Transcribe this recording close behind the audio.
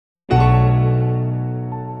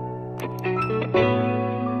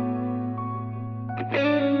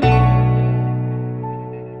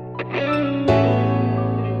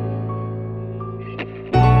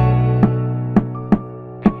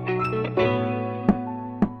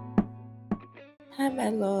my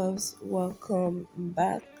loves, welcome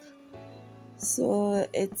back. So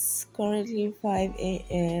it's currently 5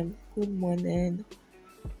 a.m. Good morning.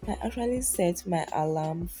 I actually set my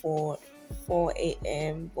alarm for 4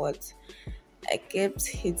 a.m. but I kept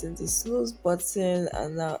hitting the snooze button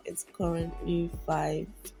and now it's currently 5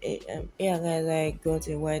 a.m. Yeah, guys, I got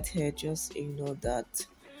a white hair, just ignore that.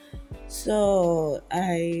 So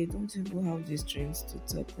I don't even have the strength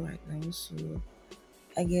to talk right now, so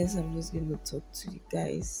I guess I'm just going to talk to you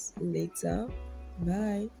guys later.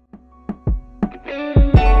 Bye.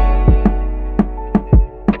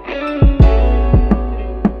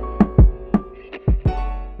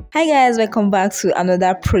 Hi guys, welcome back to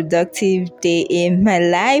another productive day in my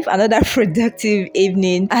life, another productive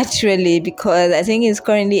evening actually, because I think it's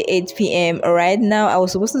currently 8 p.m. right now. I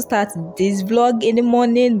was supposed to start this vlog in the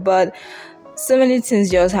morning, but so many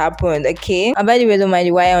things just happened. Okay, and by the way, don't mind,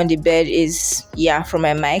 the wire on the bed is from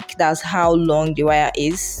my mic. That's how long the wire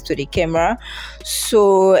is to the camera.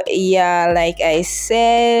 So yeah, like I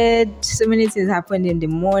said, so many things happened in the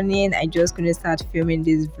morning. I just couldn't start filming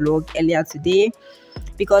this vlog earlier today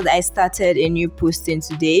because I started a new posting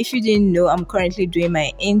today. If you didn't know, I'm currently doing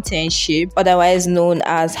my internship, otherwise known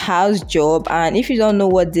as house job. And if you don't know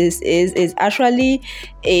what this is, it's actually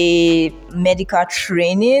a medical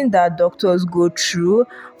training that doctors go through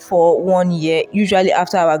for 1 year, usually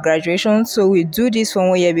after our graduation. So we do this for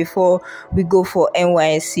 1 year before we go for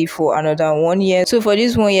NYSC for another 1 year. So for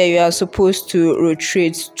this 1 year, you are supposed to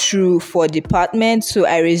rotate through 4 departments. So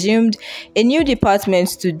I resumed a new department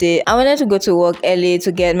today. I wanted to go to work early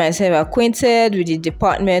to get myself acquainted with the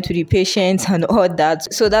department, with the patients and all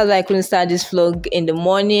that. So that's why I couldn't start this vlog in the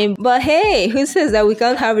morning. But hey, who says that we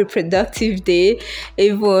can't have a productive day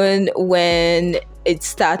even when it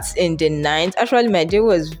starts in the night? Actually, my day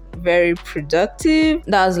was very productive.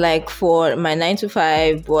 That was like for my 9 to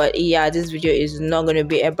 5, but yeah, this video is not going to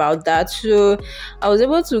be about that. So I was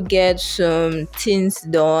able to get some things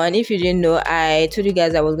done. If you didn't know, I told you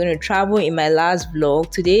guys I was going to travel in my last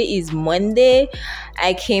vlog. Today is Monday.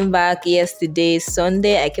 I came back yesterday,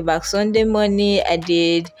 Sunday. I came back Sunday morning. I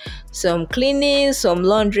did some cleaning, some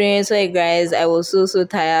laundry. So guys, I was so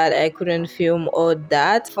tired. I couldn't film all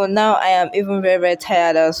that. For now, I am even very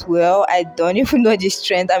tired as well. I don't even know the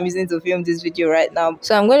strength I'm using to film this video right now.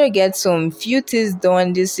 So I'm going to get some few things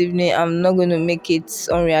done this evening. I'm not going to make it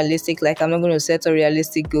unrealistic. Like, I'm not going to set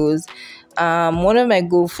unrealistic goals. One of my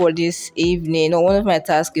goals for this evening, or one of my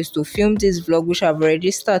tasks, is to film this vlog, which I've already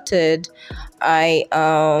started. I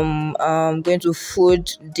am going to fold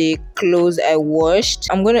the clothes I washed.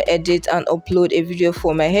 I'm going to edit and upload a video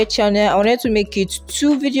for my hair channel. I wanted to make it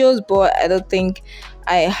 2 videos, but I don't think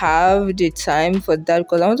I have the time for that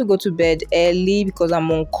because I want to go to bed early because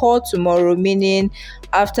I'm on call tomorrow, meaning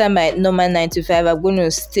after my normal 9 to 5, I'm going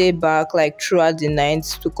to stay back like throughout the night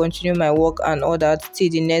to continue my work and all that till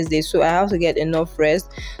the next day. So I have to get enough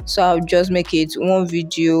rest. So I'll just make it 1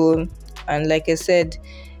 video. And like I said,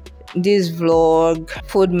 this vlog,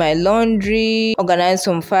 fold my laundry, organize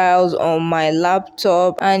some files on my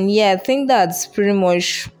laptop, and yeah, I think that's pretty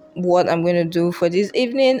much what I'm going to do for this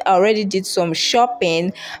evening. I already did some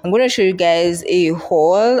shopping. I'm going to show you guys a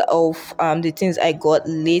haul of the things I got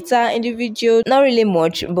later in the video. Not really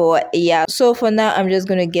much, but yeah. So for now, I'm just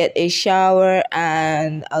going to get a shower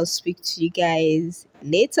and I'll speak to you guys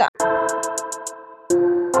later.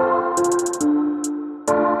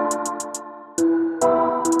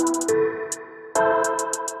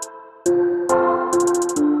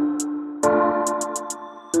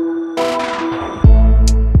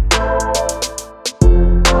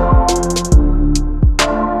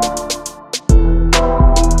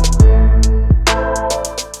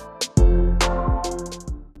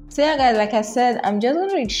 So yeah guys, like I said, I'm just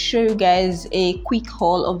going to show you guys a quick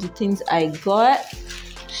haul of the things I got.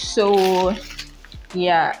 So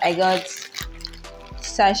yeah, I got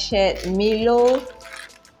sachet Milo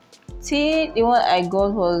tea. The one I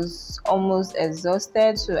got was almost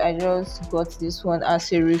exhausted, so I just got this one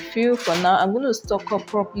as a refill. For now, I'm going to stock up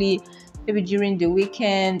properly maybe during the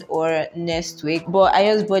weekend or next week, but I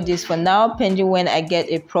just bought this for now pending when I get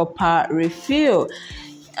a proper refill.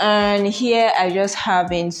 And here I just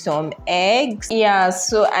having some eggs. Yeah,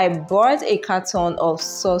 so I bought a carton of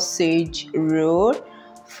sausage roll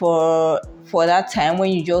for that time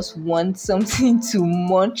when you just want something to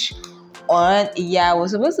munch on. Yeah, I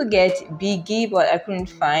was supposed to get Biggie, but I couldn't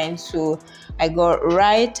find, so I got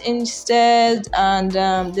Right instead. And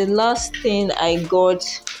the last thing I got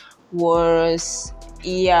was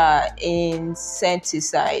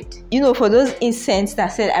insecticide. You know, for those insects that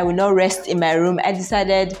said I will not rest in my room, I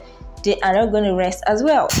decided they are not going to rest as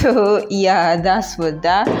well. So yeah, that's for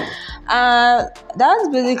that. That's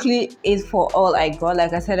basically it for all I got.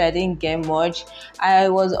 Like I said, I didn't get much. I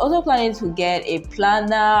was also planning to get a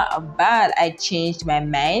planner, but I changed my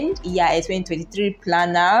mind. Yeah, a 2023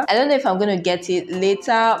 planner. I don't know if I'm going to get it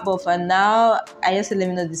later, but for now, I just let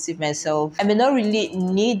me not deceive myself. I may not really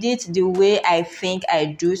need it the way I think I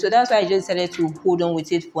do, so that's why I just decided to hold on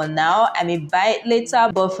with it for now. I may buy it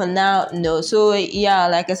later, but for now, no. So yeah,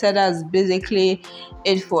 like I said, that's basically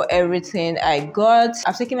it for everything I got.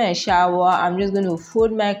 I've taken my shower. I'm just going to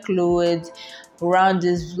fold my clothes, round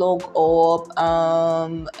this vlog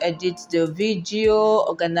up, edit the video,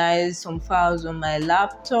 organize some files on my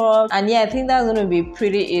laptop, and yeah, I think that's going to be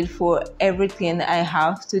pretty it for everything I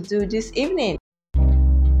have to do this evening.